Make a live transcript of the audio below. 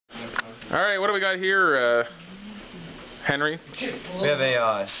Alright, what do we got here, Henry? We have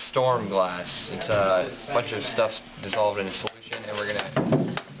a storm glass. It's a bunch of stuff dissolved in a solution, and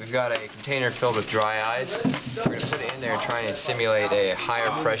we've got a container filled with dry ice. We're going to put it in there and try and simulate a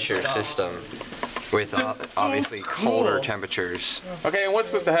higher pressure system with obviously colder temperatures. Okay, and what's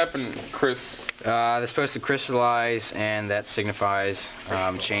supposed to happen, Chris? They're supposed to crystallize, and that signifies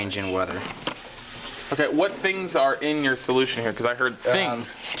change in weather. Okay, what things are in your solution here? Because I heard things.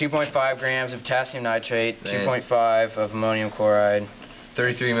 2.5 grams of potassium nitrate, 2.5 of ammonium chloride,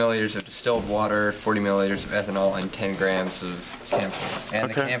 33 milliliters of distilled water, 40 milliliters of ethanol, and 10 grams of camphor. And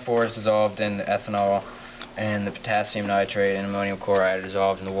the camphor is dissolved in the ethanol, and the potassium nitrate and ammonium chloride are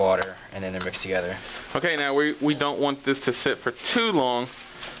dissolved in the water, and then they're mixed together. Okay, now we don't want this to sit for too long,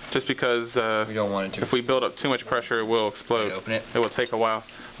 just because we don't want it to. If we build up too much pressure, it will explode. Open it. It will take a while.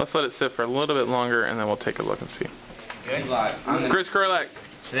 Let's let it sit for a little bit longer, and then we'll take a look and see. Okay. Chris Kurlak.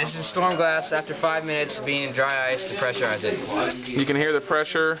 So this is storm glass. After 5 minutes of being in dry ice to pressurize it. You can hear the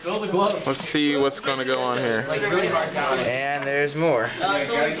pressure. Let's see what's going to go on here. And there's more.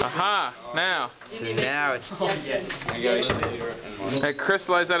 Aha! Now. So now it's... It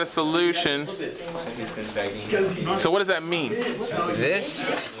crystallized out of solution. So what does that mean? This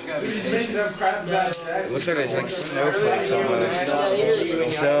looks like there's like snowflakes almost.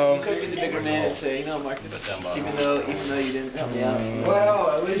 So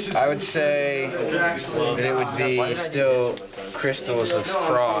I would say that it would be still crystals with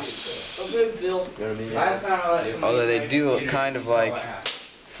frost. Although they do look kind of like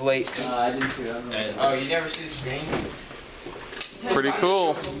flakes. Oh, you never see the screen? Pretty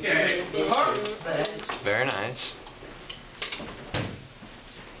cool. Very nice.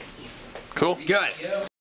 Cool. Good.